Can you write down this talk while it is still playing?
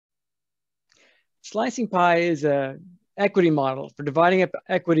Slicing pie is an equity model for dividing up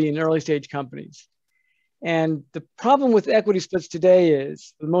equity in early stage companies. And the problem with equity splits today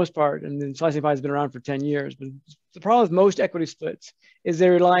is, for the most part, and then slicing pie has been around for 10 years, but the problem with most equity splits is they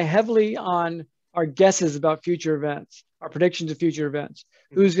rely heavily on our guesses about future events, our predictions of future events.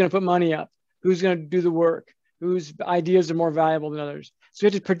 Who's going to put money up? Who's going to do the work? Whose ideas are more valuable than others? So we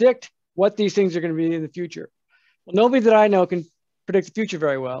have to predict what these things are going to be in the future. Well, nobody that I know can predict the future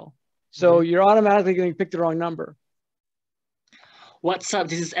very well. So you're automatically going to pick the wrong number. What's up?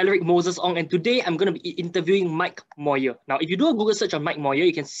 This is Alaric Moses Ong, and today I'm going to be interviewing Mike Moyer. Now, if you do a Google search on Mike Moyer,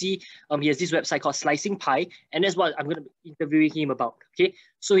 you can see he has this website called Slicing Pie, and that's what I'm going to be interviewing him about. Okay,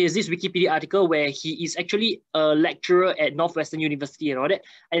 so he has this Wikipedia article where he is actually a lecturer at Northwestern University and all that,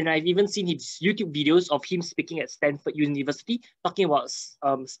 and I've even seen his YouTube videos of him speaking at Stanford University talking about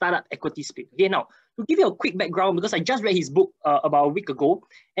startup equity split. Okay, now to give you a quick background, because I just read his book about a week ago,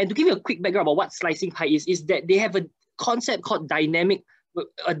 and to give you a quick background about what Slicing Pie is that they have a concept called dynamic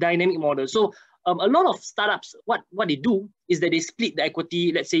model. So a lot of startups, what they do is that they split the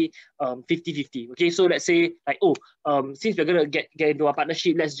equity, let's say 50-50. Okay, so let's say like, since we're gonna get into a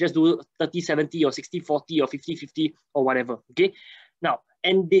partnership, let's just do 30-70 or 60-40 or 50-50 or whatever. Okay, now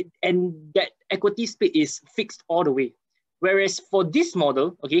and that equity split is fixed all the way. Whereas for this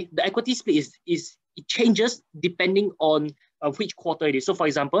model, okay, the equity split it changes depending on which quarter it is. So for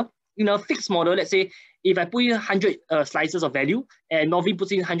example, in a fixed model, let's say if I put in 100 slices of value and Norvin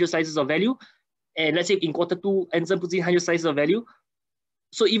puts in 100 slices of value, and let's say in quarter two, Anson puts in 100 slices of value.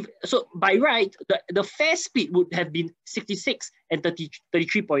 So by right, the fair split would have been 66 and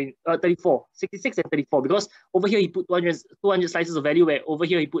 34, 66 and 34, because over here he put 200 slices of value, where over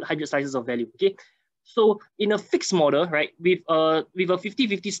here he put 100 slices of value. Okay, so in a fixed model, right, with a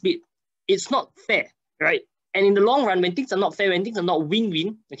 50-50 split, it's not fair, right? And in the long run, when things are not fair, when things are not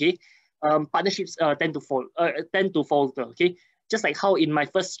win-win, okay, partnerships tend to falter. Okay, just like how in my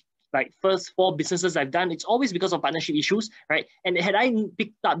first 4 businesses I've done, it's always because of partnership issues, right? And had I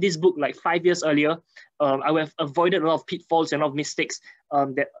picked up this book like 5 years earlier, I would have avoided a lot of pitfalls and a lot of mistakes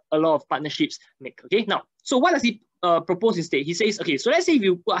that a lot of partnerships make. Okay, now, so what does he propose instead? He says, okay, so let's say if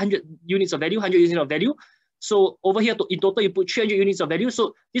you put 100 units of value, 100 units of value. So over here, in total, you put 300 units of value.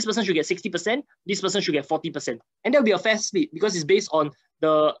 So this person should get 60%. This person should get 40%, and there'll be a fair split because it's based on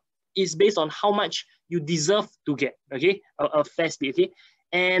how much you deserve to get. Okay, a fair split. Okay,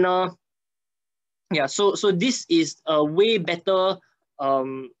 and yeah, so this is a way better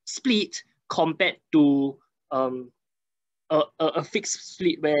split compared to a fixed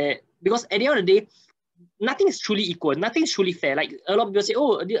split, because at the end of the day, nothing is truly equal. Nothing is truly fair. Like a lot of people say,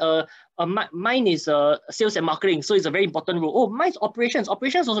 mine is sales and marketing, so it's a very important role. Oh, mine's operations.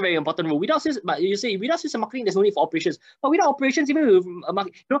 Operations is also a very important role. Without sales, but you say without sales and marketing, there's no need for operations. But without operations, even with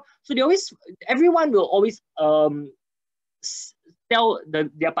marketing, so everyone will always tell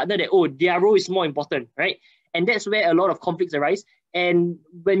their partner that their role is more important, right? And that's where a lot of conflicts arise. And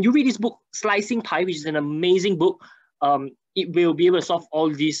when you read this book, Slicing Pie, which is an amazing book, it will be able to solve all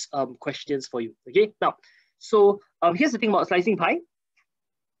these questions for you. Okay, now, so here's the thing about Slicing Pie.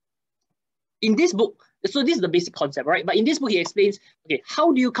 In this book, so this is the basic concept, right? But in this book, he explains, okay,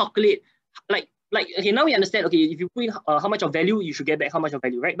 how do you calculate, okay, now we understand, okay, if you put in how much of value, you should get back how much of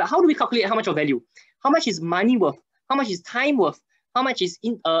value, right? But how do we calculate how much of value? How much is money worth? How much is time worth? How much is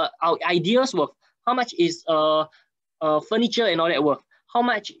our ideas worth? How much is furniture and all that worth? How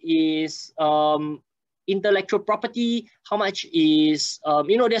much is intellectual property? How much is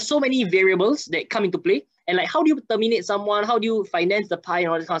there's so many variables that come into play, and like how do you terminate someone? How do you finance the pie and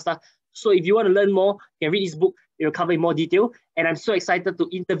all that kind of stuff? So if you want to learn more, you can read this book. It will cover in more detail, and I'm so excited to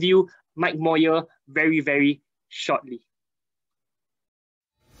interview Mike Moyer very, very shortly.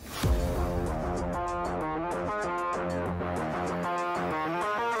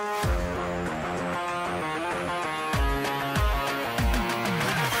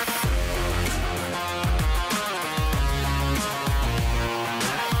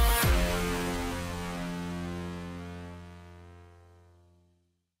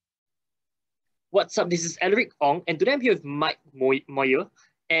 What's up? This is Alaric Ong, and today I'm here with Mike Moyer,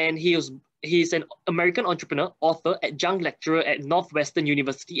 and he's an American entrepreneur, author, adjunct lecturer at Northwestern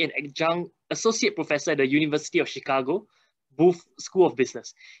University, and adjunct associate professor at the University of Chicago, Booth School of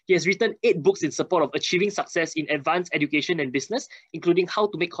Business. He has written 8 books in support of achieving success in advanced education and business, including How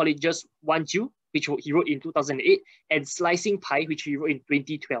to Make Colleges Want You, which he wrote in 2008, and Slicing Pie, which he wrote in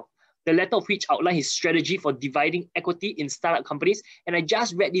 2012. The latter of which outlined his strategy for dividing equity in startup companies. And I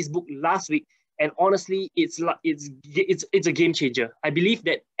just read this book last week, and honestly, it's a game changer. I believe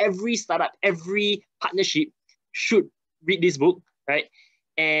that every startup, every partnership should read this book, right?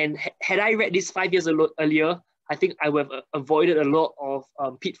 And had I read this 5 years earlier, I think I would have avoided a lot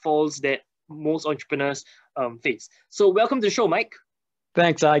of pitfalls that most entrepreneurs face. So welcome to the show, Mike.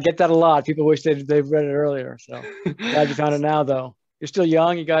 Thanks. I get that a lot. People wish they've read it earlier. So glad you found it now, though. You're still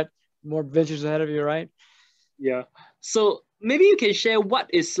young. You got more ventures ahead of you, right? Yeah. So maybe you can share what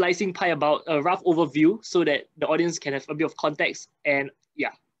is Slicing Pie about, a rough overview, so that the audience can have a bit of context. And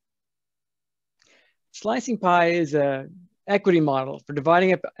yeah. Slicing Pie is an equity model for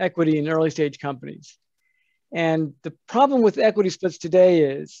dividing up equity in early stage companies. And the problem with equity splits today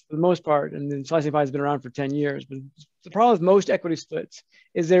is, for the most part, and then Slicing Pie has been around for 10 years, but the problem with most equity splits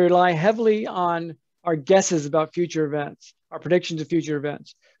is they rely heavily on our guesses about future events, our predictions of future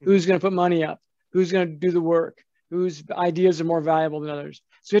events. Who's going to put money up? Who's going to do the work? Whose ideas are more valuable than others?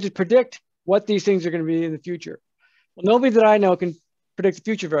 So we have to predict what these things are going to be in the future. Well, nobody that I know can predict the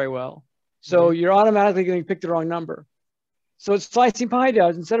future very well. So you're automatically going to pick the wrong number. So what Slicing Pie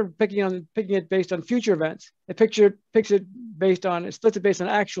does, instead of picking it based on future events, it splits it based on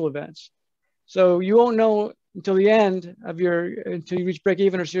actual events. So you won't know until the end of until you reach break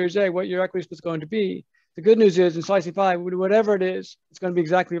even or Series A, what your equity split is going to be. The good news is in Slicing Pie, whatever it is, it's going to be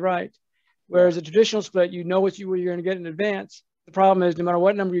exactly right. Whereas a traditional split, you know what you're going to get in advance. The problem is no matter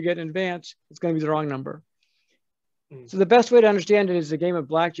what number you get in advance, it's going to be the wrong number. So the best way to understand it is the game of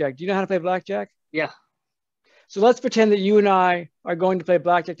blackjack. Do you know how to play blackjack? Yeah. So let's pretend that you and I are going to play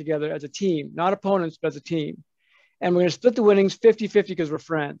blackjack together as a team, not opponents, but as a team. And we're going to split the winnings 50-50 because we're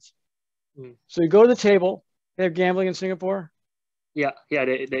friends. So you go to the table. They have gambling in Singapore? Yeah, there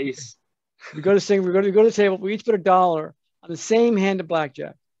is. We go to the table. We each put $1 on the same hand of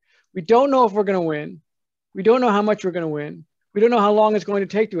blackjack. We don't know if we're going to win. We don't know how much we're going to win. We don't know how long it's going to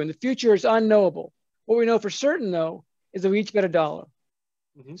take to win. The future is unknowable. What we know for certain, though, is that we each bet $1.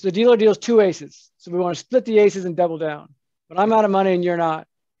 So the dealer deals 2 aces. So we want to split the aces and double down. But I'm out of money and you're not.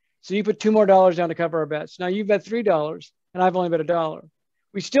 So you put $2 more down to cover our bets. Now you bet $3 and I've only bet $1.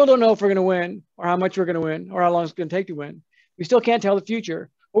 We still don't know if we're going to win or how much we're going to win or how long it's going to take to win. We still can't tell the future.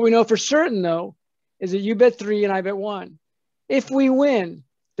 What we know for certain, though, is that you bet 3 and I bet 1. If we win,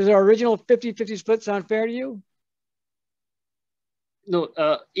 does our original 50-50 split sound fair to you? No,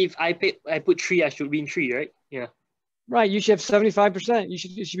 if I put 3, I should win 3, right? Yeah. Right. You should have 75%. It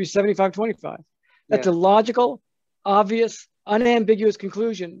should be 75-25. That's a logical, obvious, unambiguous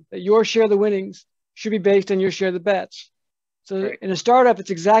conclusion that your share of the winnings should be based on your share of the bets. So in a startup, it's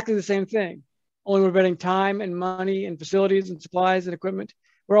exactly the same thing. Only we're betting time and money and facilities and supplies and equipment.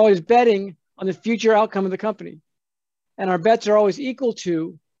 We're always betting on the future outcome of the company. And our bets are always equal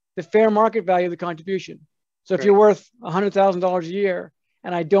to the fair market value of the contribution. So if you're worth $100,000 a year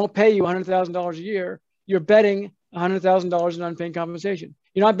and I don't pay you $100,000 a year, you're betting $100,000 in unpaid compensation.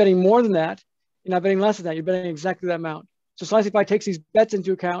 You're not betting more than that. You're not betting less than that. You're betting exactly that amount. So Slicing Pie takes these bets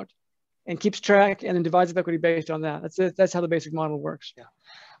into account and keeps track and then divides up equity based on that. That's how the basic model works. Yeah.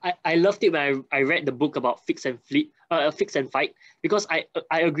 I loved it when I read the book about fix and fight, because I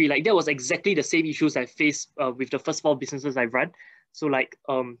agree, like that was exactly the same issues I faced with the first 4 businesses I run. So like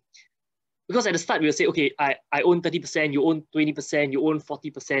because at the start we will say, okay, I own 30%, you own 20%, you own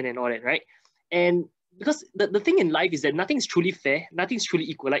 40% and all that, right? And because the thing in life is that nothing's truly fair, nothing's truly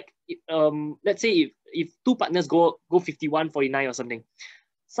equal. Like let's say if 2 partners go 51-49 or something,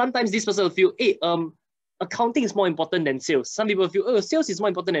 sometimes this person will feel, hey, accounting is more important than sales. Some people feel, oh, sales is more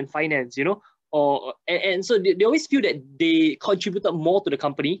important than finance, you know? And so they always feel that they contributed more to the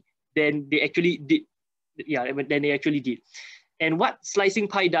company than they actually did. Than they actually did. And what Slicing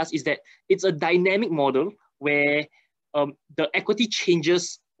Pie does is that it's a dynamic model where the equity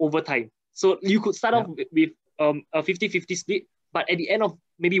changes over time. So you could start off with a 50-50 split, but at the end of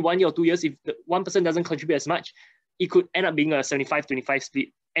maybe 1 year or 2 years, if the one person doesn't contribute as much, it could end up being a 75-25 split,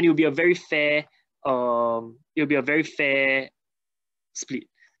 and it will be a very fair. Split.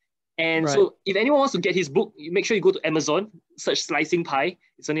 And so if anyone wants to get his book, you make sure you go to Amazon, search Slicing Pie.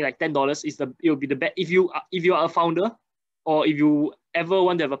 It's only like $10. It will be the best if you are a founder, or if you ever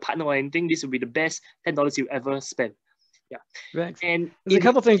want to have a partner or anything, this will be the best $10 you ever spend. Yeah. Thanks. And there's a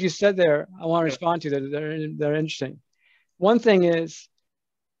couple of things you said there I want to respond to that are interesting. One thing is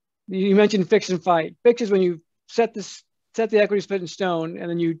you mentioned fix and fight. Fix is when you set the equity split in stone and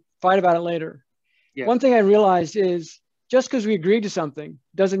then you fight about it later. Yeah. One thing I realized is just because we agreed to something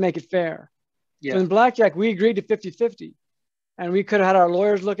doesn't make it fair. Yeah. So in blackjack, we agreed to 50-50. And we could have had our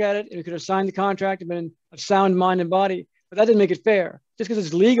lawyers look at it, and we could have signed the contract and been of sound mind and body, but that didn't make it fair. Just because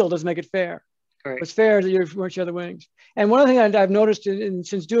it's legal doesn't make it fair. Right. What's fair is that you're worth each other winnings. And one of the things I've noticed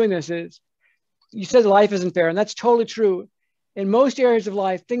since doing this is, you said life isn't fair, and that's totally true. In most areas of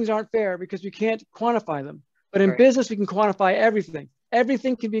life, things aren't fair because we can't quantify them. But in business, we can quantify everything.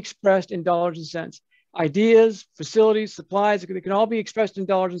 everything can be expressed in dollars and cents. Ideas, facilities, supplies, they can all be expressed in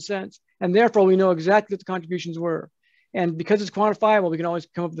dollars and cents. And therefore, we know exactly what the contributions were. And because it's quantifiable, we can always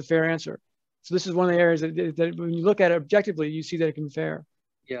come up with a fair answer. So this is one of the areas that when you look at it objectively, you see that it can be fair.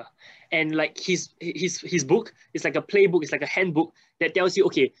 Yeah, and like his book is like a playbook, it's like a handbook that tells you,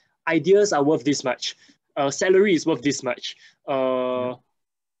 okay, ideas are worth this much, salary is worth this much,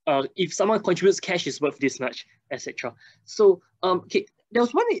 if someone contributes cash is worth this much, etc. So okay, there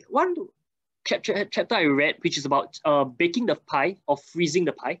was one chapter I read which is about baking the pie or freezing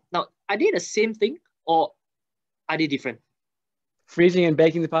the pie. Now, are they the same thing or are they different? Freezing and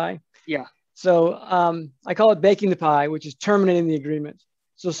baking the pie? Yeah. So I call it baking the pie, which is terminating the agreement.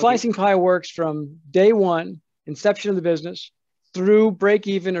 So slicing pie works from day one, inception of the business, through break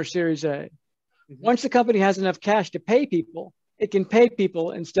even or Series A. Once the company has enough cash to pay people, it can pay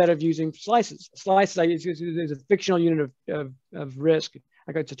people instead of using slices. Slices is a fictional unit of risk,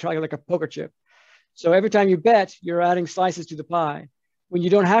 like a poker chip. So every time you bet, you're adding slices to the pie. When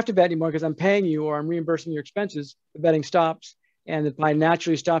you don't have to bet anymore because I'm paying you or I'm reimbursing your expenses, the betting stops and the pie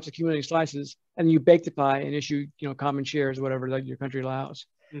naturally stops accumulating slices, and you bake the pie and issue, common shares, whatever like your country allows.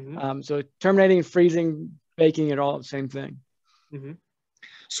 So terminating, freezing, baking, are all the same thing.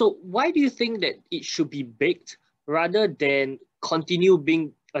 So why do you think that it should be baked rather than continue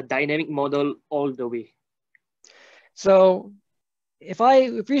being a dynamic model all the way? So if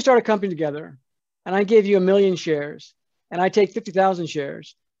we start a company together and I gave you 1 million shares and I take 50,000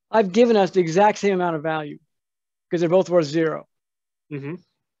 shares, I've given us the exact same amount of value because they're both worth 0.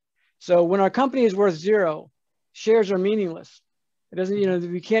 So when our company is worth 0, shares are meaningless. It doesn't,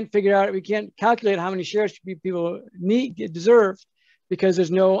 we can't figure out, we can't calculate how many shares people deserve because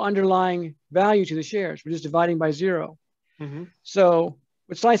there's no underlying value to the shares. We're just dividing by 0. So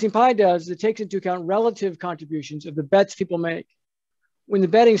what slicing pie does is it takes into account relative contributions of the bets people make. When the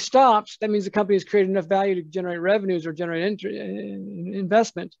betting stops, that means the company has created enough value to generate revenues or generate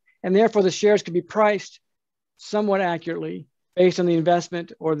investment. And therefore the shares can be priced somewhat accurately based on the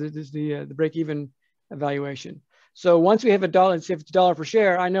investment or the break-even evaluation. So once we have $1, say if it's $1 per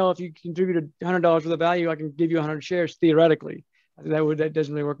share, I know if you contributed $100 worth of value, I can give you 100 shares theoretically. That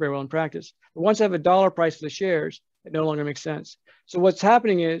doesn't really work very well in practice. But once I have $1 price for the shares, it no longer makes sense. So what's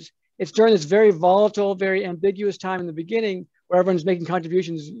happening is it's during this very volatile, very ambiguous time in the beginning where everyone's making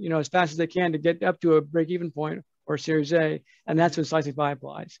contributions, as fast as they can to get up to a break-even point or Series A, and that's when slicing pie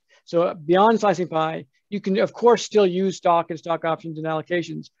applies. So beyond slicing pie, you can, of course, still use stock and stock options and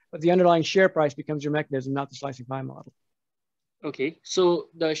allocations, but the underlying share price becomes your mechanism, not the slicing pie model. Okay, so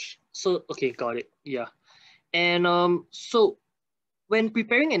okay, got it. Yeah, and so when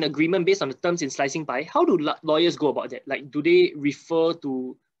preparing an agreement based on the terms in slicing pie, how do lawyers go about that? Like, do they refer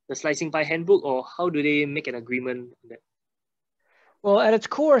to the slicing pie handbook, or how do they make an agreement on that? Well, at its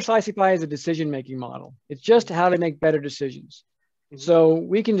core, slicing pie is a decision-making model. It's just how to make better decisions. So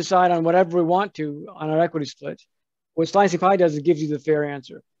we can decide on whatever we want to on our equity split. What slicing pie does is it gives you the fair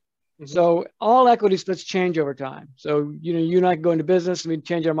answer. So all equity splits change over time. So, you and I can go into business and we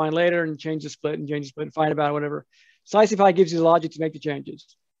change our mind later and change the split and fight about it, whatever. Slicing pie gives you the logic to make the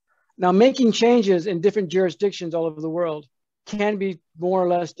changes. Now, making changes in different jurisdictions all over the world can be more or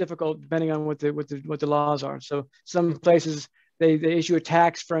less difficult depending on what the laws are. So some places they issue a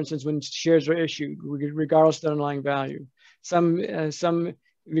tax, for instance, when shares are issued, regardless of the underlying value. Some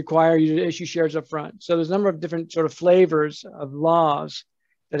require you to issue shares up front. So there's a number of different sort of flavors of laws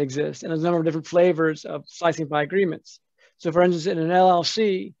that exist, and there's a number of different flavors of slicing pie agreements. So for instance, in an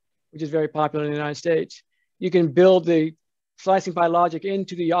LLC, which is very popular in the United States, you can build the slicing pie logic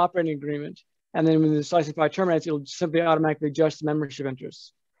into the operating agreement, and then when the slicing pie terminates, it'll simply automatically adjust the membership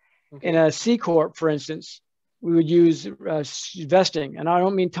interests. In a C Corp, for instance, we would use vesting, and I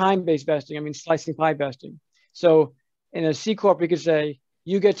don't mean time-based vesting, I mean slicing pie vesting. So in a C Corp, we could say,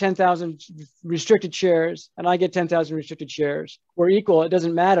 you get 10,000 restricted shares and I get 10,000 restricted shares. We're equal, it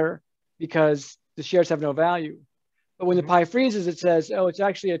doesn't matter because the shares have no value. But when the pie freezes, it says, oh, it's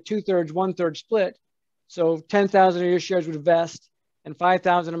actually a 2/3, 1/3 split. So 10,000 of your shares would vest and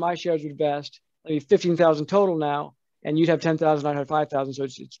 5,000 of my shares would vest. That'd be 15,000 total now. And you'd have 10,000, I'd have 5,000. So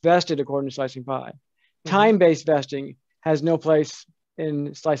it's vested according to slicing pie. Time-based vesting has no place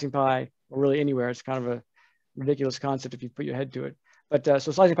in slicing pie or really anywhere. It's kind of a ridiculous concept if you put your head to it. But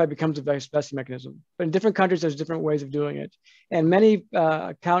so slicing pie becomes a vesting mechanism. But in different countries, there's different ways of doing it. And many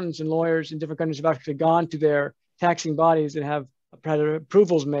accountants and lawyers in different countries have actually gone to their taxing bodies and have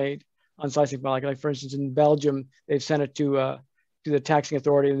approvals made on slicing pie. Like for instance, in Belgium, they've sent it to the taxing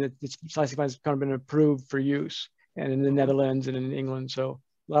authority, and the slicing pie has kind of been approved for use. And in the Netherlands and in England, so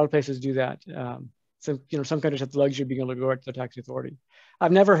a lot of places do that. some countries have the luxury of being able to go to the tax authority.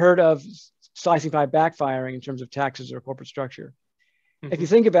 I've never heard of slicing pie backfiring in terms of taxes or corporate structure. If you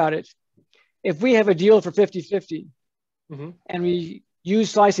think about it, if we have a deal for 50-50 and we use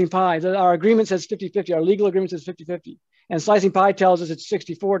slicing pie, our agreement says 50-50, our legal agreement says 50-50, and slicing pie tells us it's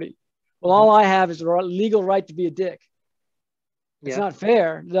 60-40. Well, all I have is the legal right to be a dick. It's not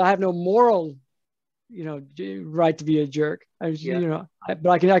fair. I have no moral, right to be a jerk. But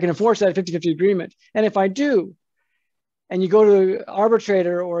I can enforce that 50-50 agreement. And if I do, and you go to an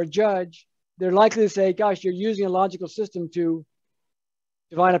arbitrator or a judge, they're likely to say, gosh, you're using a logical system to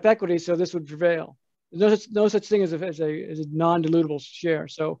divide up equity, so this would prevail. There's no such thing as a non-dilutable share.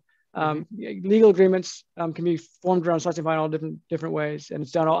 So legal agreements can be formed around slicing pie in all different ways. And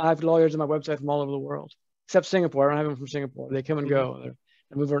it's done. I have lawyers on my website from all over the world, except Singapore. I don't have them from Singapore. They come and go.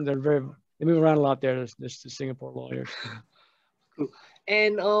 They move around a lot there. There's the Singapore lawyers. Cool.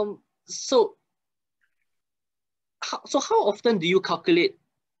 And so how often do you calculate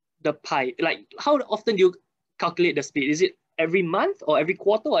the pie? Like, how often do you calculate the split? Is it every month or every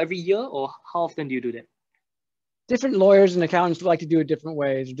quarter or every year, or how often do you do that? Different lawyers and accountants like to do it different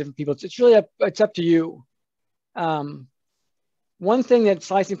ways, different people. It's really it's up to you. One thing that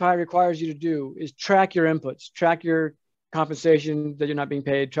slicing pie requires you to do is track your inputs, track your compensation that you're not being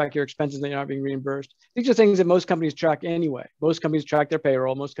paid, track your expenses that you're not being reimbursed. These are things that most companies track anyway. Most companies track their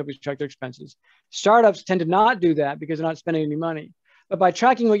payroll. Most companies track their expenses. Startups tend to not do that because they're not spending any money. But by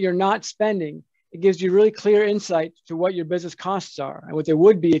tracking what you're not spending, it gives you really clear insight to what your business costs are and what they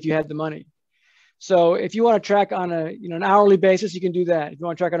would be if you had the money. So if you want to track on an hourly basis, you can do that. If you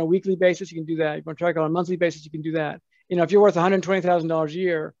want to track on a weekly basis, you can do that. If you want to track on a monthly basis, you can do that. If you're worth $120,000 a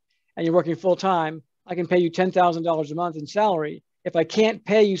year and you're working full time, I can pay you $10,000 a month in salary. If I can't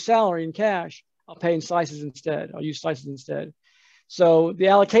pay you salary in cash, I'll pay in slices instead. I'll use slices instead. So the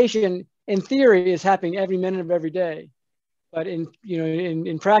allocation, in theory, is happening every minute of every day. But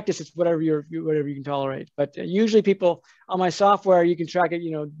in practice, it's whatever you can tolerate. But usually people on my software, you can track it.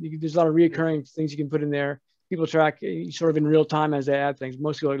 There's a lot of recurring things you can put in there. People track sort of in real time as they add things.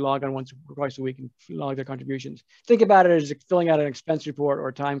 Most people log on once or twice a week and log their contributions. Think about it as filling out an expense report or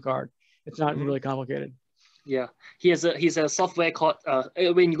a time card. It's not really complicated. Yeah, he has a software called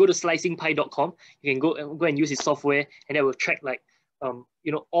when you go to slicingpie.com, you can go and use his software, and that will track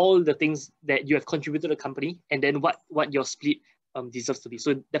all the things that you have contributed to the company, and then what your split deserves to be.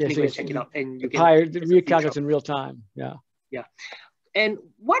 So definitely go and check it out, and you can recalculate in real time. Yeah. And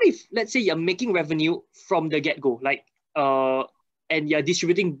what if, let's say, you're making revenue from the get-go, and you're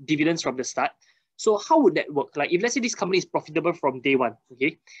distributing dividends from the start? So how would that work? Like, if let's say this company is profitable from day one,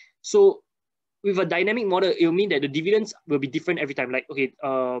 okay? So with a dynamic model, it will mean that the dividends will be different every time. Like, okay,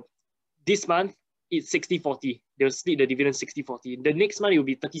 this month it's 60-40. They'll split the dividend 60-40. The next month it will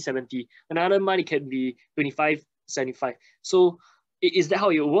be 30-70. Another month it can be 25-75. So is that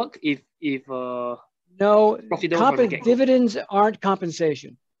how it will work? If no, dividends aren't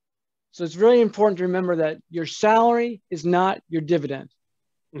compensation. So it's really important to remember that your salary is not your dividend.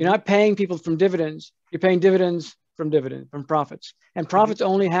 You're not paying people from dividends. You're paying dividends from profits. And profits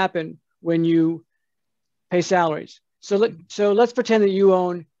only happen when you pay salaries. So let's pretend that you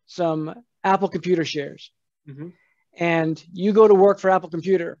own some Apple Computer shares. And you go to work for Apple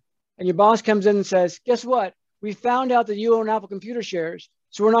Computer. And your boss comes in and says, guess what? We found out that you own Apple Computer shares,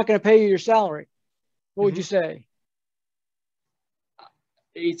 so we're not going to pay you your salary. What would you say?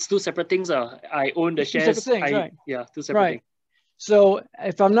 It's two separate things. I own the shares. Two separate things, right? Yeah, two separate things. So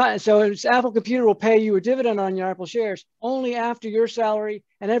Apple Computer will pay you a dividend on your Apple shares only after your salary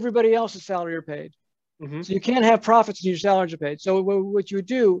and everybody else's salary are paid. So you can't have profits and your salaries are paid. So what you would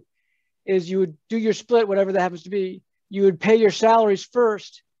do is you would do your split, whatever that happens to be. You would pay your salaries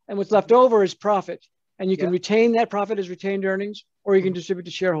first, and what's left over is profit. And you can retain that profit as retained earnings, or you can distribute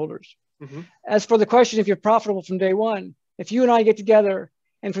to shareholders. As for the question, if you're profitable from day one, if you and I get together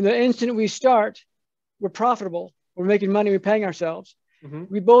and from the instant we start, we're profitable, we're making money, we're paying ourselves,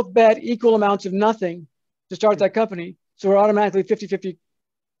 we both bet equal amounts of nothing to start that company. So we're automatically 50-50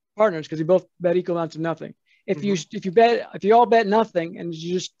 partners because we both bet equal amounts of nothing. If you all bet nothing and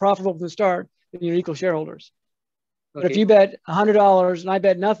you're just profitable from the start, then you're equal shareholders. But if you bet $100 and I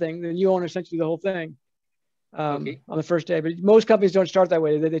bet nothing, then you own essentially the whole thing. On the first day. But most companies don't start that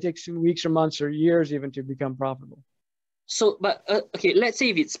way. They take some weeks or months or years even to become profitable. So, but let's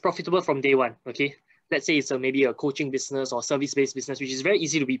say if it's profitable from day one, okay? Let's say it's maybe a coaching business or service-based business, which is very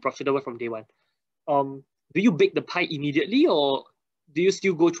easy to be profitable from day one. Do you bake the pie immediately, or do you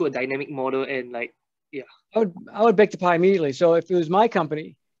still go through a dynamic model and I would bake the pie immediately. So if it was my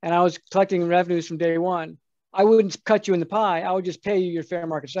company and I was collecting revenues from day one, I wouldn't cut you in the pie. I would just pay you your fair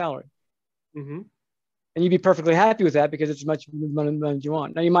market salary. And you'd be perfectly happy with that because it's much money that you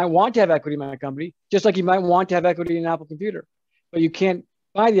want. Now, you might want to have equity in my company, just like you might want to have equity in Apple Computer, but you can't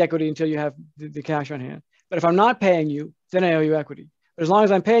buy the equity until you have the cash on hand. But if I'm not paying you, then I owe you equity. But as long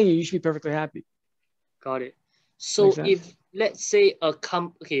as I'm paying you, you should be perfectly happy. Got it. So if let's say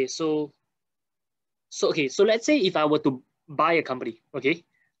so let's say if I were to buy a company, okay,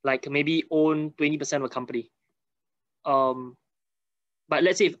 like maybe own 20% of a company. But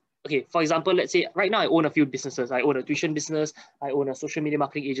let's say for example, let's say right now I own a few businesses. I own a tuition business, I own a social media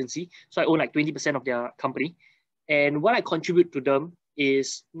marketing agency. So I own like 20% of their company. And what I contribute to them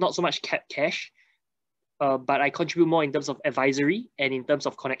is not so much cash, but I contribute more in terms of advisory and in terms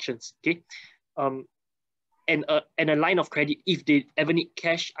of connections. Okay. And a line of credit, if they ever need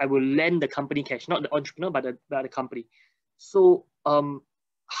cash, I will lend the company cash, not the entrepreneur, but the company. So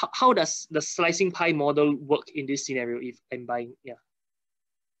how does the slicing pie model work in this scenario if I'm buying? Yeah.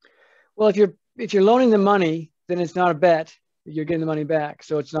 Well, if you're loaning the money, then it's not a bet. You're getting the money back,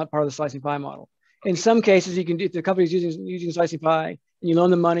 so it's not part of the slicing pie model. Okay. In some cases, you can do, if the company's using slicing pie and you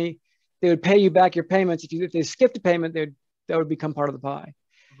loan the money, they would pay you back your payments. If they skipped a payment, that would become part of the pie.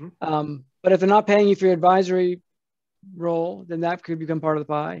 Mm-hmm. But if they're not paying you for your advisory role, then that could become part of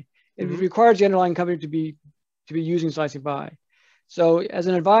the pie. It mm-hmm. requires the underlying company to be using slicing pie. So as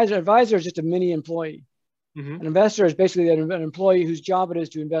an advisor is just a mini employee. Mm-hmm. An investor is basically an employee whose job it is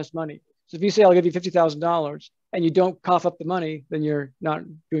to invest money. So if you say, I'll give you $50,000 and you don't cough up the money, then you're not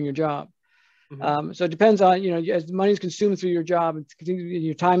doing your job. Mm-hmm. So it depends on, as the money is consumed through your job,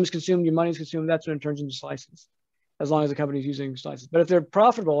 your time is consumed, your money is consumed, that's when it turns into slices, as long as the company is using slices. But if they're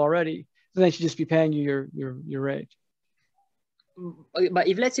profitable already, then they should just be paying you your rate. But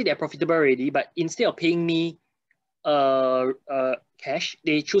if let's say they're profitable already, but instead of paying me cash,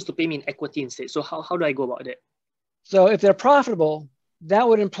 they choose to pay me in equity instead. So how do I go about that? So if they're profitable, that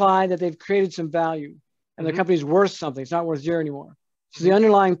would imply that they've created some value and mm-hmm. the company's worth something. It's not worth zero anymore. So mm-hmm. the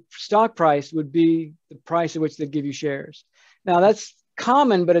underlying stock price would be the price at which they give you shares. Now that's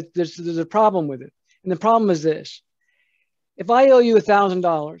common, but there's a problem with it. And the problem is this. If I owe you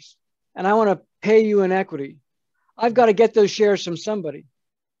 $1,000 and I want to pay you in equity, I've got to get those shares from somebody.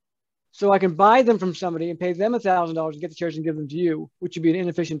 So I can buy them from somebody and pay them $1,000 and get the shares and give them to you, which would be an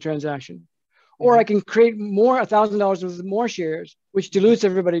inefficient transaction. Mm-hmm. Or I can create $1,000 with more shares, which dilutes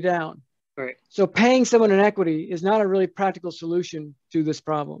everybody down. Right. So paying someone in equity is not a really practical solution to this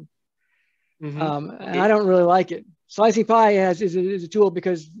problem. Mm-hmm. And I don't really like it. Slicing pie is a tool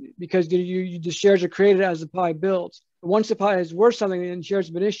because the shares are created as the pie builds. But once the pie is worth something and shares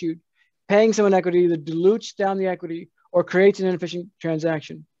have been issued, paying someone equity either dilutes down the equity or creates an inefficient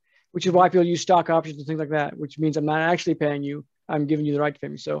transaction, which is why people use stock options and things like that, which means I'm not actually paying you. I'm giving you the right to pay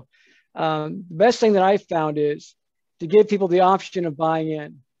me. So the best thing that I've found is to give people the option of buying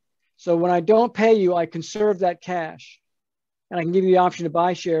in. So when I don't pay you, I conserve that cash and I can give you the option to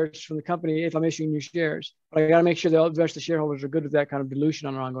buy shares from the company if I'm issuing new shares. But I got to make sure that the rest of the shareholders are good with that kind of dilution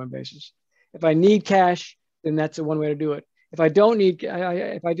on an ongoing basis. If I need cash, then that's one way to do it. If I don't need,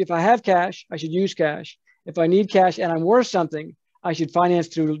 if I have cash, I should use cash. If I need cash and I'm worth something, I should finance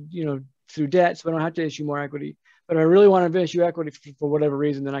through debt, so I don't have to issue more equity. But if I really want to issue equity for whatever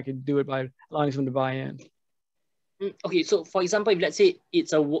reason, then I can do it by allowing someone to buy in. Okay, so for example, if let's say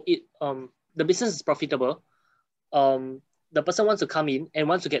the business is profitable, the person wants to come in and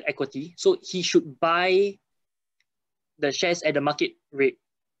wants to get equity, so he should buy the shares at the market rate.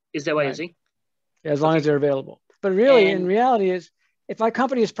 Is that what you're saying? Yeah, as long as they're available. But really, in reality, if my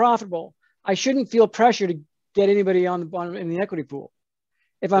company is profitable, I shouldn't feel pressure to get anybody in the equity pool.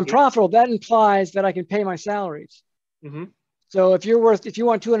 If I'm profitable, that implies that I can pay my salaries. Mm-hmm. So if you want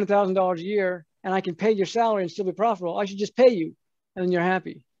 $200,000 a year and I can pay your salary and still be profitable, I should just pay you, and then you're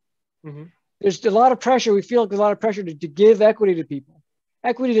happy. Mm-hmm. There's a lot of pressure. We feel there's a lot of pressure to give equity to people.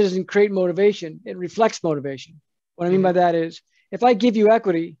 Equity doesn't create motivation; it reflects motivation. What I mean by that is, if I give you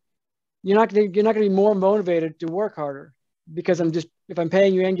equity, you're not going to be more motivated to work harder because if I'm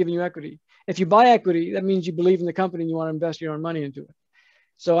paying you and giving you equity. If you buy equity, that means you believe in the company and you want to invest your own money into it.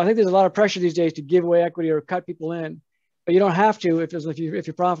 So I think there's a lot of pressure these days to give away equity or cut people in, but you don't have to if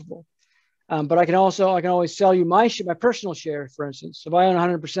you're profitable. But I can always sell you my personal share, for instance. So if I own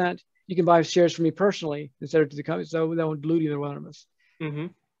 100%, you can buy shares from me personally instead of to the company. So that won't dilute either one of us. Mm-hmm.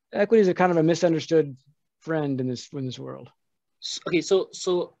 Equity is a kind of a misunderstood friend in this world. Okay, so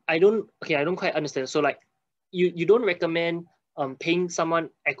I don't quite understand. So like you don't recommend paying someone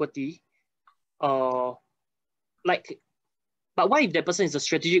equity, but what if that person is a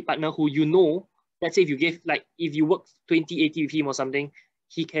strategic partner who let's say if you work 20/80 with him or something,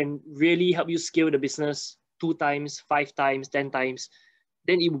 he can really help you scale the business 2 times, 5 times, 10 times,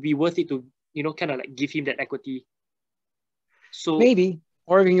 then it would be worth it to kind of like give him that equity. So maybe,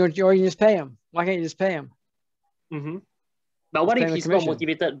 or you can just pay him. Why can't you just pay him? But what Just if he's not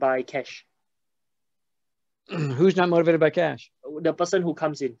motivated by cash? Who's not motivated by cash? The person who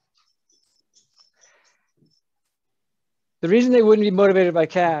comes in. The reason they wouldn't be motivated by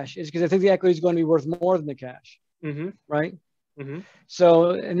cash is because I think the equity is going to be worth more than the cash, right?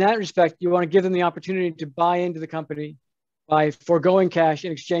 So in that respect, you want to give them the opportunity to buy into the company by foregoing cash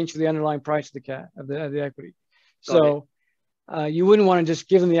in exchange for the underlying price of the equity. So you wouldn't want to just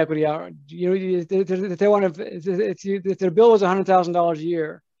give them the equity out. If they want to, if their bill was $100,000 a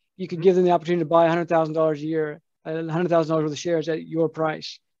year, you could give them the opportunity to buy $100,000 a year, $100,000 worth of shares at your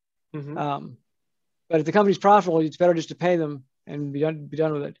price. But if the company's profitable, it's better just to pay them and be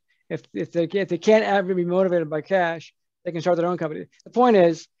done with it. If they can't ever be motivated by cash, they can start their own company. The point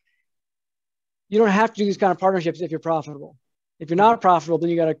is, you don't have to do these kind of partnerships if you're profitable. If you're not profitable, then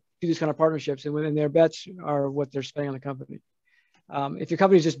you got to do these kind of partnerships, and their bets are what they're spending on the company. If your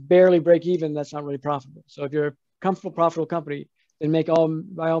company's just barely break even, that's not really profitable. So if you're a comfortable, profitable company, then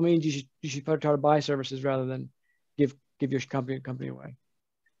by all means, you should try to buy services rather than give your company away.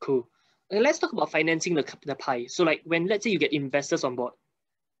 Cool. Let's talk about financing the pie. So like when, let's say you get investors on board,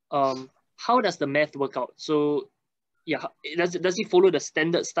 how does the math work out? So yeah, does it follow the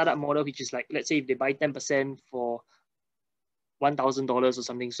standard startup model, which is like, let's say if they buy 10% for $1,000 or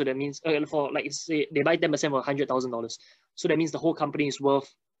something. So that means for like, say they buy 10% for $100,000. So that means the whole company is worth,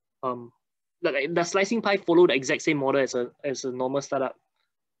 does slicing pie follow the exact same model as a normal startup?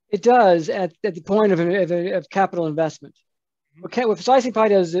 It does at the point of capital investment. Okay, what slicing pie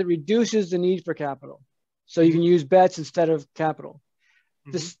does is it reduces the need for capital. So you can use bets instead of capital.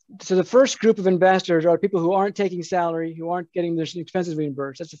 So the first group of investors are people who aren't taking salary, who aren't getting their expenses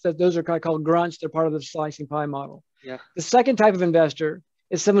reimbursed. Those are called grunts. They're part of the slicing pie model. Yeah. The second type of investor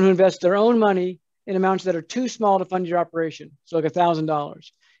is someone who invests their own money in amounts that are too small to fund your operation. So like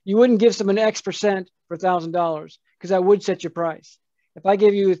 $1,000. You wouldn't give someone X% for $1,000 because that would set your price. If I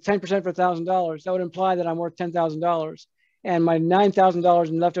give you 10% for $1,000, that would imply that I'm worth $10,000. And my $9,000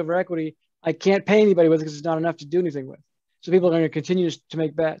 in leftover equity, I can't pay anybody with because it's not enough to do anything with. So people are going to continue to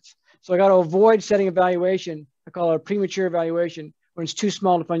make bets. So I got to avoid setting a valuation. I call it a premature valuation when it's too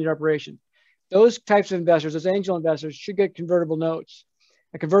small to fund your operation. Those types of investors, those angel investors, should get convertible notes.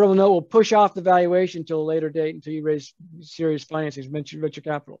 A convertible note will push off the valuation until a later date until you raise serious financing, venture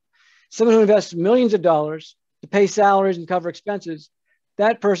capital. Someone who invests millions of dollars to pay salaries and cover expenses,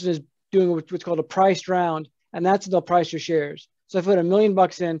 that person is doing what's called a priced round, and that's they'll price your shares. So if I put $1 million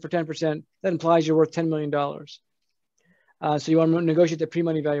in for 10%, that implies you're worth $10 million. So you want to negotiate the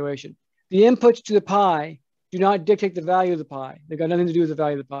pre-money valuation. The inputs to the pie do not dictate the value of the pie. They've got nothing to do with the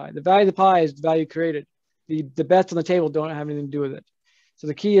value of the pie. The value of the pie is the value created. The bets on the table don't have anything to do with it. So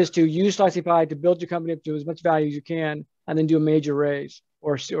the key is to use slicing pie to build your company up to as much value as you can, and then do a major raise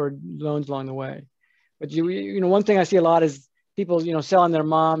or loans along the way. But one thing I see a lot is people selling their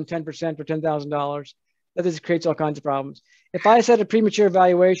mom 10% for $10,000. That just creates all kinds of problems. If I set a premature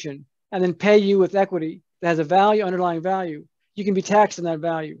valuation and then pay you with equity that has a underlying value, you can be taxed on that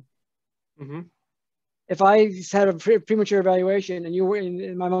value. If I had a premature valuation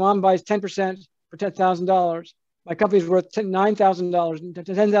and my mom buys 10% for $10,000, my company's worth $9,000,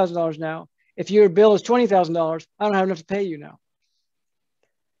 $10,000 now. If your bill is $20,000, I don't have enough to pay you now.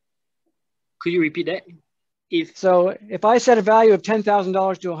 Could you repeat that? If I set a value of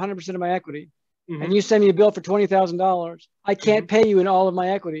 $10,000 to 100% of my equity, and you send me a bill for $20,000, I can't pay you in all of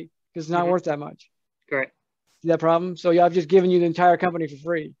my equity because it's not worth that much. Correct. See that problem? So I've just given you the entire company for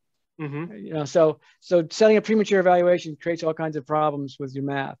free. So setting a premature valuation creates all kinds of problems with your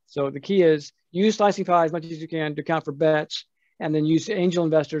math. So the key is use slicing pie as much as you can to account for bets, and then use angel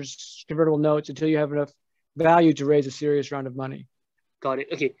investors' convertible notes until you have enough value to raise a serious round of money. Got it.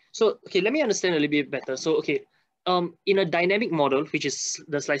 Okay. So let me understand a little bit better. So in a dynamic model, which is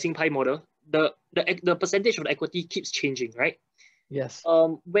the slicing pie model, the percentage of the equity keeps changing, right? Yes.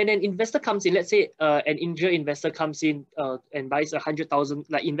 When an investor comes in, let's say an angel investor comes in and buys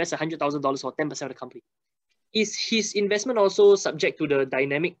invests $100,000 for 10% of the company, is his investment also subject to the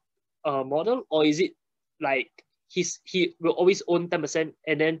dynamic model, or is it like he will always own 10%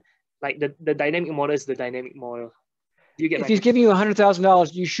 and then like the dynamic model is the dynamic model? If he's giving you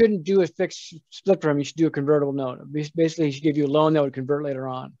 $100,000, you shouldn't do a fixed split for him. You should do a convertible note. Basically, he should give you a loan that would convert later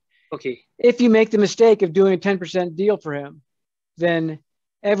on. Okay. If you make the mistake of doing a 10% deal for him, then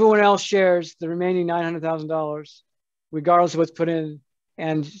everyone else shares the remaining $900,000, regardless of what's put in.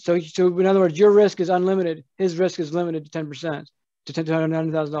 And so in other words, your risk is unlimited. His risk is limited to 10%, to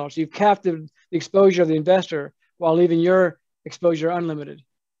 $900,000. So you've capped the exposure of the investor while leaving your exposure unlimited.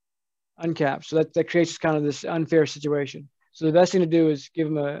 uncapped. So that creates kind of this unfair situation. So the best thing to do is give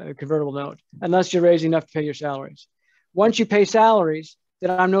them a convertible note, unless you're raising enough to pay your salaries. Once you pay salaries,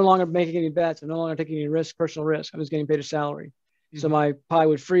 then I'm no longer making any bets. I'm no longer taking any risk, personal risk. I'm just getting paid a salary. So my pie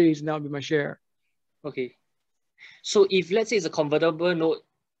would freeze, and that would be my share. Okay. So if let's say it's a convertible note,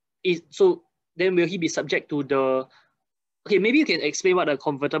 so then will he be subject to the? Okay, maybe you can explain what a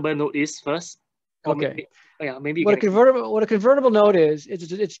convertible note is first. Okay. Maybe what a convertible note is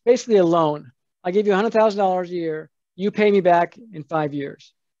it's basically a loan. I give you $100,000 a year. You pay me back in 5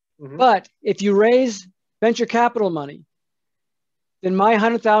 years. But if you raise venture capital money, then my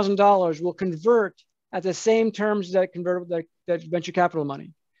 $100,000 will convert at the same terms that that venture capital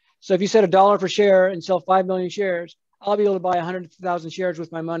money. So if you set $1 per share and sell 5 million shares, I'll be able to buy 100,000 shares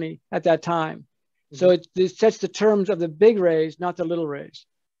with my money at that time. So it sets the terms of the big raise, not the little raise.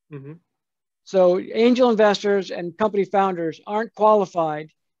 So angel investors and company founders aren't qualified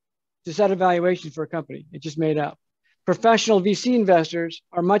to set a valuation for a company. It's just made up. Professional VC investors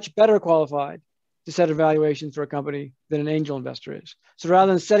are much better qualified to set a valuation for a company than an angel investor is. So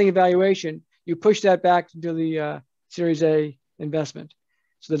rather than setting a valuation, you push that back to the Series A investment.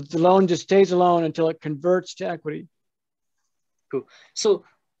 So the loan just stays a loan until it converts to equity. Cool. So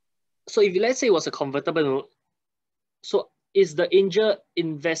if let's say it was a convertible note, so is the angel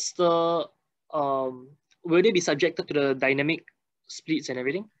investor, will they be subjected to the dynamic splits and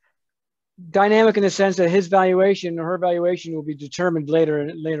everything? Dynamic in the sense that his valuation or her valuation will be determined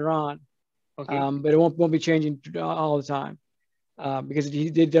later on. Okay. But it won't be changing all the time because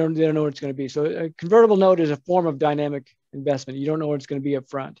they don't know what it's going to be. So a convertible note is a form of dynamic investment. You don't know what it's going to be up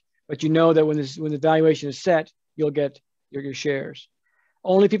front, but you know that when the valuation is set, you'll get your shares.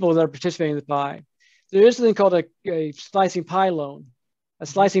 Only people that are participating in the pie. There is something called a slicing pie loan. A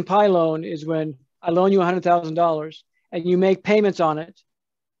slicing pie loan is when I loan you $100,000 and you make payments on it.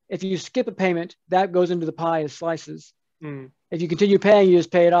 If you skip a payment, that goes into the pie as slices. If you continue paying, you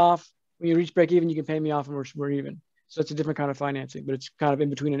just pay it off. When you reach break even, you can pay me off and we're even. So it's a different kind of financing, but it's kind of in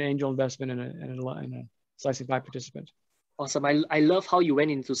between an angel investment and a slicing pie participant. Awesome. I love how you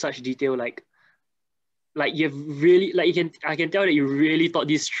went into such detail. Like you've really, I can tell that you really thought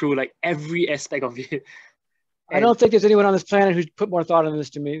this through, like every aspect of it. I don't think there's anyone on this planet who's put more thought into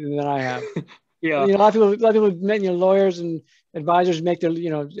this to me than I have. Yeah. A lot of people, lawyers and advisors make their,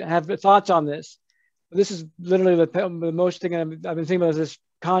 have thoughts on this. But this is literally the most thing I've been thinking about this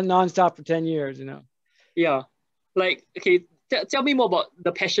nonstop for 10 years, Yeah. Like, okay, tell me more about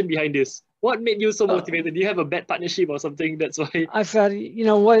the passion behind this. What made you so motivated? Do you have a bad partnership or something? That's why. I've had,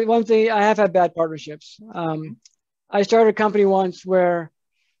 one thing, I have had bad partnerships. I started a company once where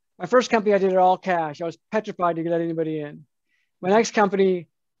my first company, I did it all cash. I was petrified to let anybody in. My next company,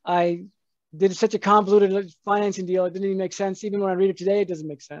 I did such a convoluted financing deal. It didn't even make sense. Even when I read it today, it doesn't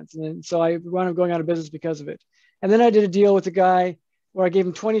make sense. And then, so I wound up going out of business because of it. And then I did a deal with a guy where I gave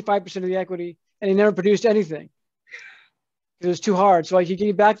him 25% of the equity and he never produced anything. It was too hard. So he gave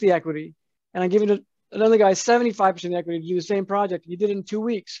me back the equity and I gave it to another guy 75% of the equity to do the same project. He did it in 2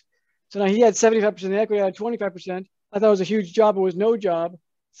 weeks. So now he had 75% of the equity, I had 25%. I thought it was a huge job. It was no job.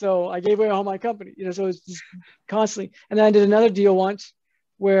 So I gave away all my company, so it's just constantly. And then I did another deal once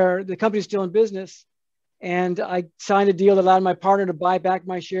where the company's still in business and I signed a deal that allowed my partner to buy back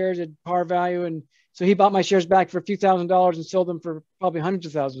my shares at par value. And so he bought my shares back for a few $1,000s and sold them for probably hundreds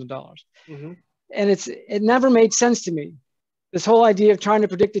of thousands of dollars. And it never made sense to me. This whole idea of trying to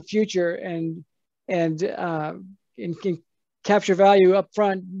predict the future and capture value up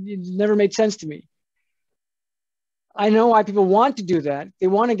front, it never made sense to me. I know why people want to do that. They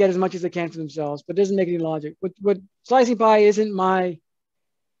want to get as much as they can for themselves, but it doesn't make any logic. What slicing pie isn't my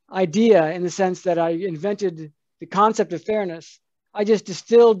idea in the sense that I invented the concept of fairness. I just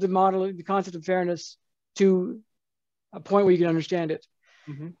distilled the concept of fairness to a point where you can understand it.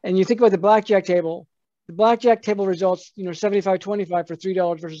 And you think about the blackjack table. The blackjack table results, 75-25 for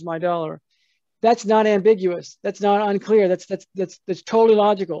 $3 versus my dollar. That's not ambiguous. That's not unclear. That's totally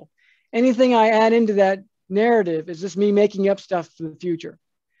logical. Anything I add into that narrative is just me making up stuff for the future.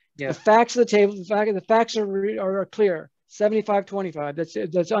 The facts of the table, the facts are clear.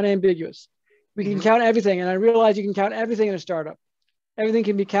 75-25. That's unambiguous. We can count everything, and I realize you can count everything in a startup. Everything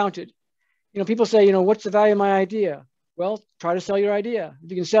can be counted. People say, what's the value of my idea? Well, try to sell your idea.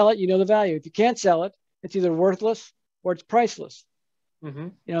 If you can sell it, you know the value. If you can't sell it, it's either worthless or it's priceless.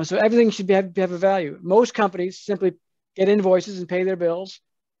 So everything should have a value. Most companies simply get invoices and pay their bills.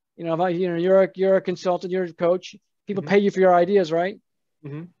 You're a consultant, you're a coach. People pay you for your ideas, right?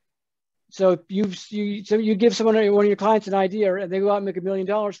 So you give one of your clients an idea, and they go out and make $1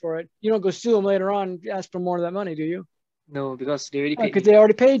 million for it. You don't go sue them later on and ask for more of that money, do you? No, because they already paid Because me. they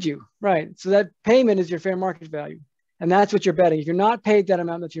already paid you, right? So that payment is your fair market value, and that's what you're betting. If you're not paid that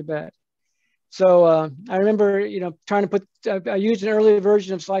amount, that's your bet. So I remember, trying to put. I used an early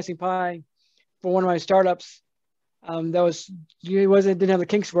version of slicing pie for one of my startups. Didn't have the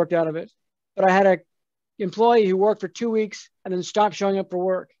kinks worked out of it, but I had a employee who worked for 2 weeks and then stopped showing up for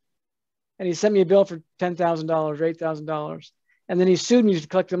work, and he sent me a bill for $10,000 or $8,000, and then he sued me to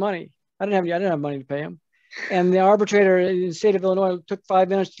collect the money. I didn't have money to pay him, and the arbitrator in the state of Illinois took 5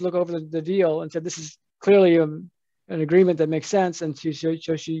 minutes to look over the deal and said, this is clearly an agreement that makes sense, and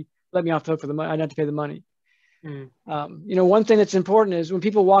she let me off the hook for the money. I didn't have to pay the money. One thing that's important is when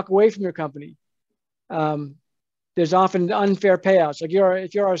people walk away from your company, there's often unfair payouts. Like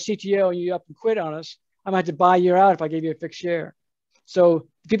if you're our CTO and you up and quit on us, I might have to buy you out if I gave you a fixed share. So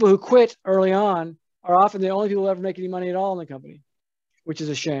people who quit early on are often the only people who ever make any money at all in the company, which is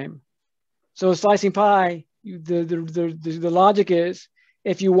a shame. So slicing pie, the logic is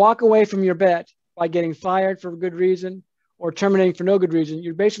if you walk away from your bet by getting fired for a good reason or terminating for no good reason,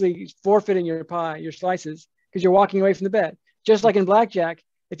 you're basically forfeiting your pie, your slices, because you're walking away from the bet. Just like in blackjack,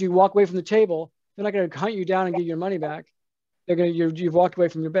 if you walk away from the table, they're not going to hunt you down and give you your money back. You've walked away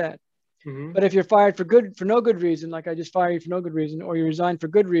from your bet. But if you're fired for no good reason, like I just fired you for no good reason, or you resign for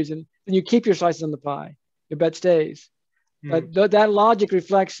good reason, then you keep your slices on the pie. Your bet stays. But that logic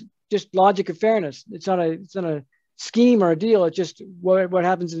reflects just logic of fairness. It's not a scheme or a deal. It's just what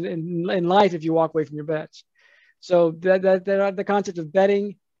happens in life if you walk away from your bets. So the concept of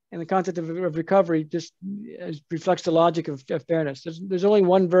betting and the concept of recovery just reflects the logic of fairness. There's only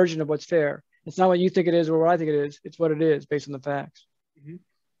one version of what's fair. It's not what you think it is or what I think it is. It's what it is based on the facts.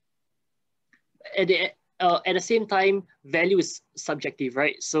 At the same time, value is subjective,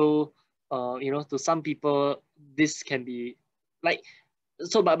 right? So, to some people, this can be like,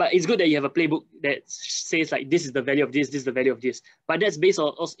 so, but it's good that you have a playbook that says like, this is the value of this is the value of this. But that's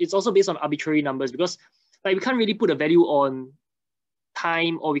it's also based on arbitrary numbers, because like we can't really put a value on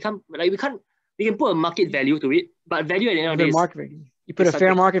time, or we can put a market value to it, but value at the end of the day you put a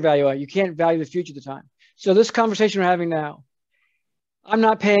fair market value on it. You can't value the future at the time. So this conversation we're having now, I'm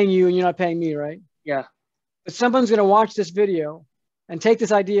not paying you and you're not paying me, right? Yeah. But someone's going to watch this video and take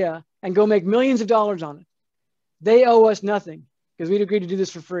this idea and go make millions of dollars on it. They owe us nothing because we'd agreed to do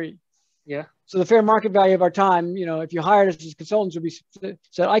this for free. Yeah. So the fair market value of our time, if you hired us as consultants, would be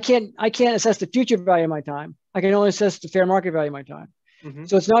so I can't assess the future value of my time. I can only assess the fair market value of my time.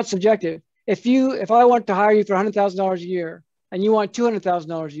 So it's not subjective. If I want to hire you for $100,000 a year and you want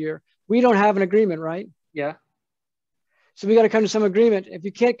 $200,000 a year, we don't have an agreement, right? Yeah. So we got to come to some agreement. If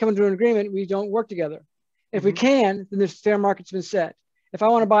you can't come to an agreement, we don't work together. If we can, then the fair market's been set. If I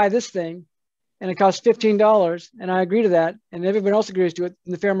want to buy this thing and it costs $15 and I agree to that and everyone else agrees to it,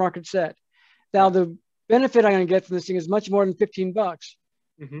 then the fair market's set. Now the benefit I'm going to get from this thing is much more than $15.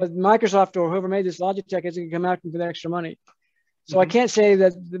 But Microsoft or whoever made this Logitech isn't going to come out for the extra money. So I can't say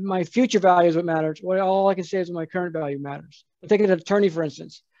that my future value is what matters. All I can say is what my current value matters. Take an attorney, for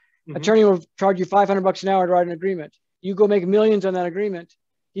instance. Attorney will charge you $500 an hour to write an agreement. You go make millions on that agreement.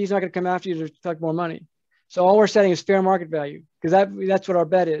 He's not going to come after you to collect more money. So all we're setting is fair market value, because that's what our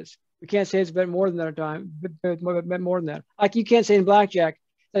bet is. We can't say it's a bet more than that at time, bet more than that. Like you can't say in blackjack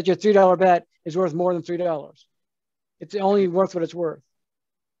that your $3 bet is worth more than $3. It's only worth what it's worth.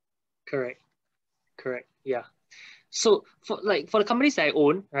 Correct. Yeah. So for the companies that I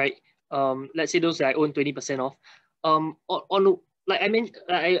own, right? Let's say those that I own 20% of, on like I mean,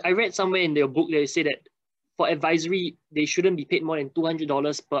 I read somewhere in their book they say that for advisory they shouldn't be paid more than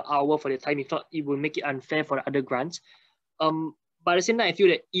 $200 per hour for their time. If not, it will make it unfair for the other grants. But at the same time, I feel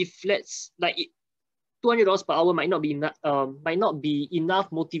that if $200 per hour might not be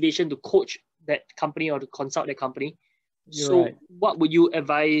enough motivation to coach that company or to consult that company. So what would you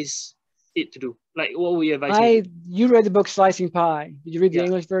advise it to do? Like, what would you advise? You read the book Slicing Pie. Did you read the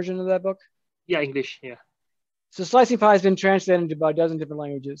English version of that book? Yeah, English. Yeah. So Slicing Pie has been translated into about a dozen different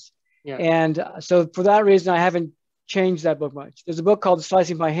languages. Yeah. And so for that reason, I haven't changed that book much. There's a book called the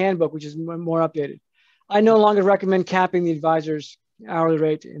Slicing Pie Handbook, which is more updated. I no longer recommend capping the advisor's hourly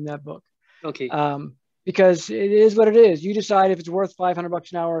rate in that book. Okay. Because it is what it is. You decide if it's worth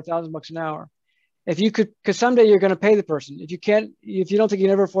 $500 an hour or $1,000 an hour. If you could, because someday you're going to pay the person. If you don't think you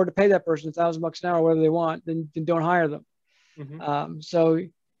can ever afford to pay that person $1,000 an hour, whatever they want, then don't hire them. So,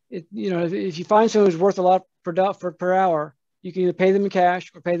 if you find someone who's worth a lot per hour, you can either pay them in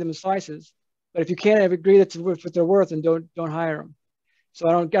cash or pay them in slices. But if you can't agree that's what they're worth, then don't hire them. So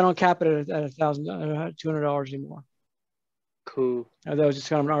I don't cap it at $200 anymore. Cool. That was just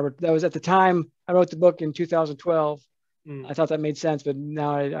kind of that was at the time I wrote the book in 2012. I thought that made sense, but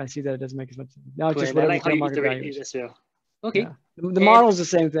now I see that it doesn't make as much sense. Now it's just whatever the market value is. As well. Okay. Yeah. The model is the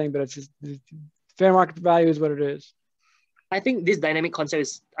same thing, but it's just, fair market value is what it is. I think this dynamic concept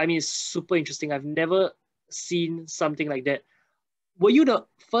is, I mean, it's super interesting. I've never seen something like that. Were you the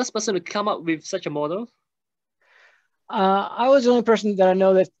first person to come up with such a model? I was the only person that I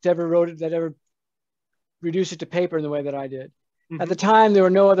know that ever wrote it, that ever reduced it to paper in the way that I did. At the time, there were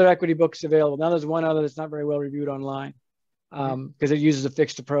no other equity books available. Now there's one other that's not very well reviewed online because it uses a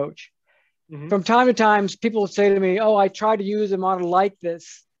fixed approach. From time to time, people will say to me, oh, I tried to use a model like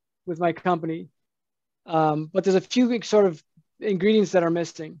this with my company, but there's a few sort of ingredients that are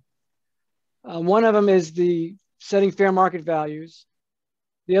missing. One of them is the setting fair market values.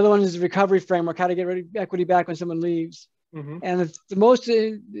 The other one is the recovery framework, how to get equity back when someone leaves. And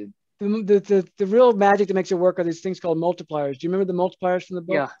the real magic that makes it work are these things called multipliers. Do you remember the multipliers from the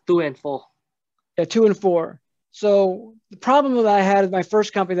book? Yeah, 2 and 4. Yeah, 2 and 4. So the problem that I had with my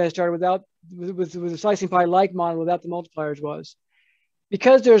first company that I started with a slicing pie like model without the multipliers was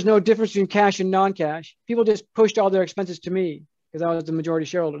because there's no difference between cash and non-cash, people just pushed all their expenses to me because I was the majority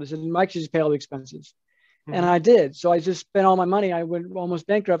shareholder. They said, Mike should just pay all the expenses. And I did. So I just spent all my money. I went almost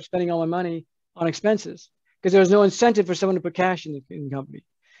bankrupt spending all my money on expenses because there was no incentive for someone to put cash in the company.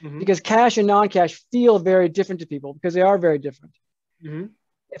 Because cash and non-cash feel very different to people because they are very different.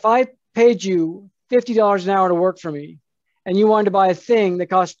 If I paid you $50 an hour to work for me and you wanted to buy a thing that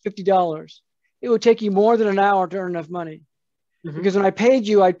cost $50, it would take you more than an hour to earn enough money. Because when I paid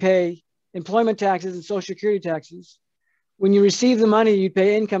you, I'd pay employment taxes and social security taxes. When you receive the money, you'd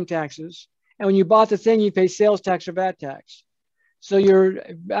pay income taxes. And when you bought the thing, you pay sales tax or VAT tax. So your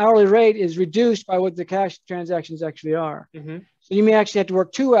hourly rate is reduced by what the cash transactions actually are. So you may actually have to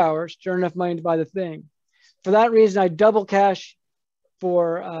work 2 hours to earn enough money to buy the thing. For that reason, I double cash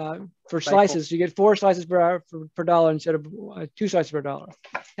for slices. So you get 4 slices per hour per dollar instead of 2 slices per dollar.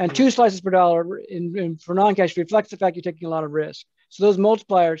 And 2 slices per dollar for non-cash reflects the fact you're taking a lot of risk. So those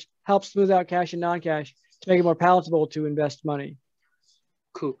multipliers help smooth out cash and non-cash to make it more palatable to invest money.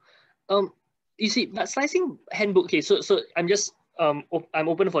 Cool. You see, that slicing handbook. Okay, so I'm just I'm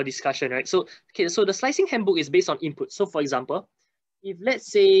open for discussion, right? So so the slicing handbook is based on input. So for example, if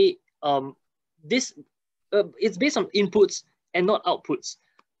let's say this it's based on inputs and not outputs,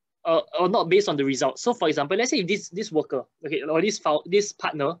 or not based on the results. So for example, let's say if this worker, okay, or this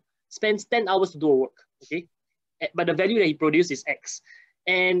partner spends 10 hours to do a work, okay, but the value that he produces is X.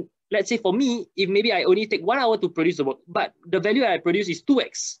 And let's say for me, if maybe I only take 1 hour to produce the work, but the value that I produce is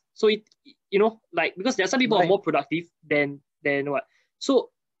 2X. So it, like, because there are some people who are more productive than what.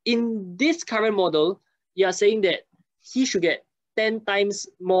 So in this current model, you are saying that he should get 10 times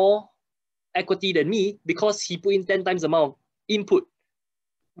more equity than me because he put in 10 times the amount of input.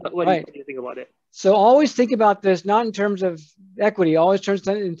 What do you think about that? So always think about this, not in terms of equity, always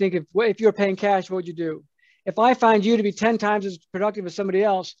think of if you're paying cash, what would you do? If I find you to be 10 times as productive as somebody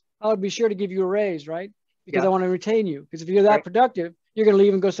else, I would be sure to give you a raise, right? Because I want to retain you. Because if you're that productive, you're going to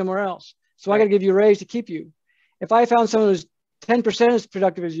leave and go somewhere else. So I got to give you a raise to keep you. If I found someone who's 10% as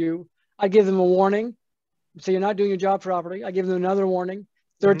productive as you, I'd give them a warning. So you're not doing your job properly. I give them another warning.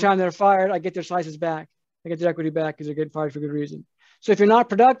 Third time they're fired, I get their slices back. I get their equity back because they're getting fired for good reason. So if you're not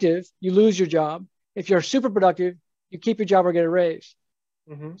productive, you lose your job. If you're super productive, you keep your job or get a raise.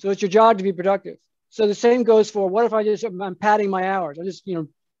 So it's your job to be productive. So the same goes for what if I'm padding my hours? I just,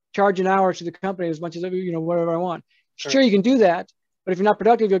 charge an hour to the company as much as, whatever I want. Sure, you can do that. But if you're not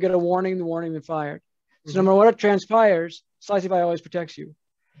productive, you'll get a warning, then fired. So no matter what transpires, Slicify always protects you.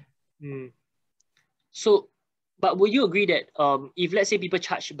 So, but would you agree that if let's say people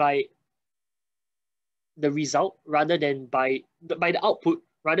charge by the result rather than by the output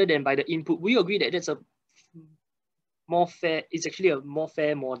rather than by the input, will you agree that that's a more fair? It's actually a more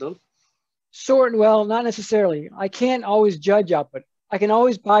fair model. Well, not necessarily. I can't always judge output. I can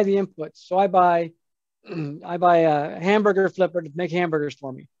always buy the inputs. So I buy a hamburger flipper to make hamburgers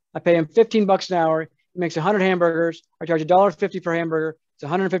for me. I pay him $15 an hour. He makes 100 hamburgers. I charge $1.50 per hamburger. It's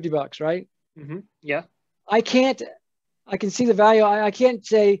 $150, right? Yeah. I can see the value. I can't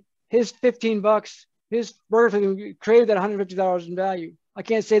say his $15, his burger created that $150 in value. I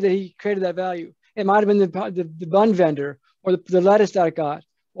can't say that he created that value. It might have been the bun vendor or the lettuce that I got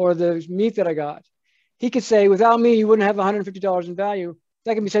or the meat that I got. He could say, without me, you wouldn't have $150 in value.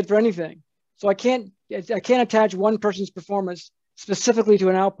 That can be said for anything. So I can't attach one person's performance specifically to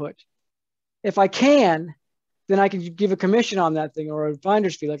an output. If I can, then I can give a commission on that thing or a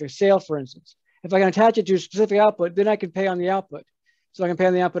finder's fee, like a sale, for instance. If I can attach it to a specific output, then I can pay on the output. So I can pay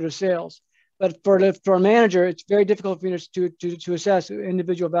on the output of sales. But for a manager, it's very difficult for me to assess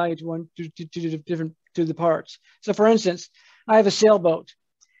individual value to the parts. So for instance, I have a sailboat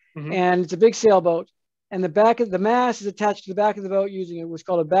and it's a big sailboat and the mast is attached to the back of the boat using what's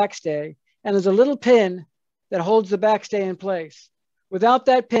called a backstay. And there's a little pin that holds the backstay in place. Without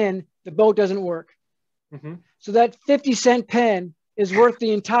that pin, the boat doesn't work. Mm-hmm. So that 50-cent pin is worth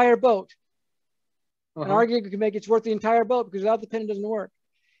the entire boat. Uh-huh. An argument can make it's worth the entire boat because without the pin, it doesn't work.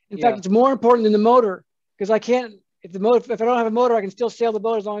 In fact, it's more important than the motor because if I don't have a motor, I can still sail the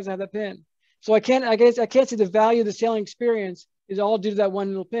boat as long as I have that pin. So I can't say the value of the sailing experience is all due to that one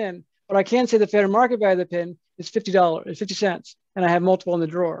little pin, but I can say the fair market value of the pin is $50, 50 cents, and I have multiple in the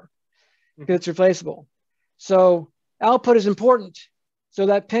drawer because it's replaceable. So output is important. So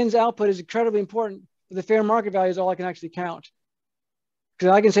that pin's output is incredibly important, but the fair market value is all I can actually count.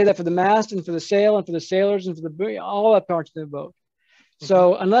 Because I can say that for the mast and for the sail and for the sailors and for the all that parts of the boat.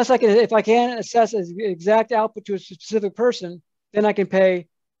 So if I can assess an exact output to a specific person, then I can pay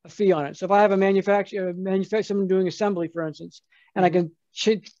a fee on it. So if I have a manufacturer, someone doing assembly, for instance, and I can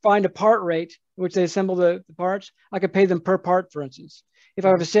find a part rate in which they assemble the parts, I can pay them per part, for instance. If I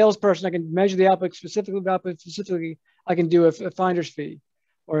have a salesperson, I can measure the output specifically. I can do a finder's fee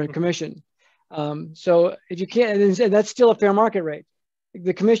or a commission. So if you can't, and that's still a fair market rate.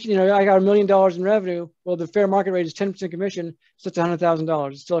 The commission, I got $1 million in revenue. Well, the fair market rate is 10% commission, so it's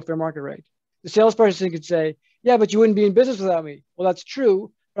 $100,000. It's still a fair market rate. The salesperson could say, yeah, but you wouldn't be in business without me. Well, that's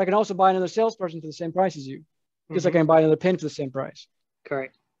true, but I can also buy another salesperson for the same price as you, just like I can buy another pin for the same price.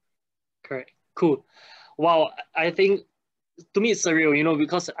 Correct. Cool. Wow. I think to me it's surreal,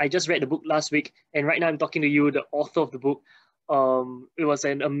 because I just read the book last week, and right now I'm talking to you, the author of the book. It was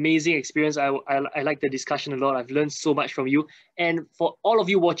an amazing experience. I like the discussion a lot. I've learned so much from you. And for all of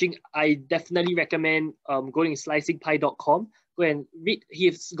you watching, I definitely recommend going to slicingpie.com. Go and read.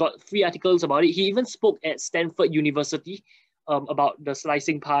 He's got free articles about it. He even spoke at Stanford University about the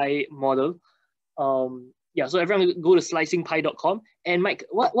slicing pie model. So everyone go to slicingpie.com. And Mike,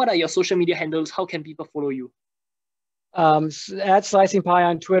 what are your social media handles? How can people follow you? At Slicing Pie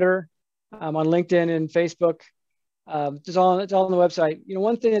on Twitter, on LinkedIn and Facebook. It's all on the website.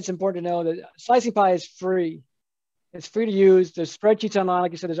 One thing that's important to know that Slicing Pie is free. It's free to use. There's spreadsheets online,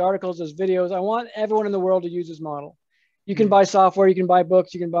 like you said. There's articles, there's videos. I want everyone in the world to use this model. You can buy software, you can buy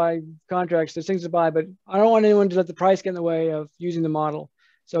books, you can buy contracts. There's things to buy, but I don't want anyone to let the price get in the way of using the model.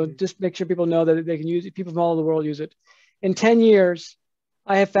 So just make sure people know that they can use it. People from all over the world use it. In 10 years,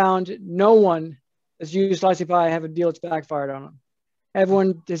 I have found no one that's used Slicing Pie have a deal that's backfired on them.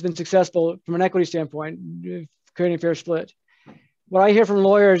 Everyone has been successful from an equity standpoint, creating a fair split. What I hear from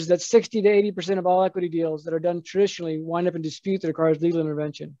lawyers is that 60 to 80% of all equity deals that are done traditionally wind up in dispute that requires legal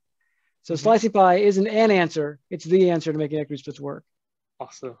intervention. So Slicing Pie isn't an answer, it's the answer to making equity splits work.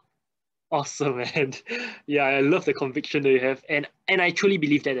 Awesome, man. Yeah, I love the conviction that you have. And I truly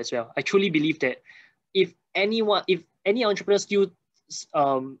believe that as well. I truly believe that if any entrepreneur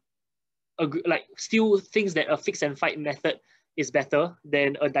still thinks that a fix and fight method is better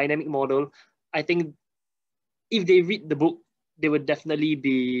than a dynamic model, I think if they read the book, they would definitely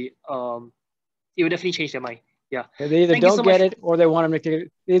be it would definitely change their mind. Yeah. They either don't get it or they want to make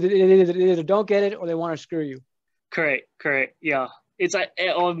it. They either don't get it or they want to screw you. Correct. Yeah. It's like,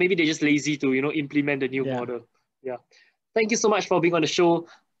 or maybe they're just lazy to implement the new model. Yeah. Thank you so much for being on the show.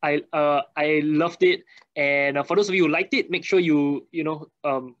 I loved it. And for those of you who liked it, make sure you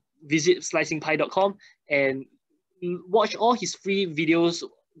visit slicingpie.com and watch all his free videos,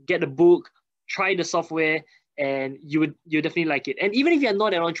 get the book, try the software, and you definitely like it. And even if you're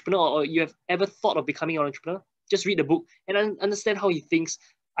not an entrepreneur or you have ever thought of becoming an entrepreneur, just read the book and understand how he thinks.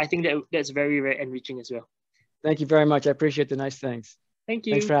 I think that's very, very enriching as well. Thank you very much. I appreciate the nice things. Thank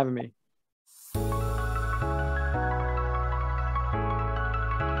you. Thanks for having me.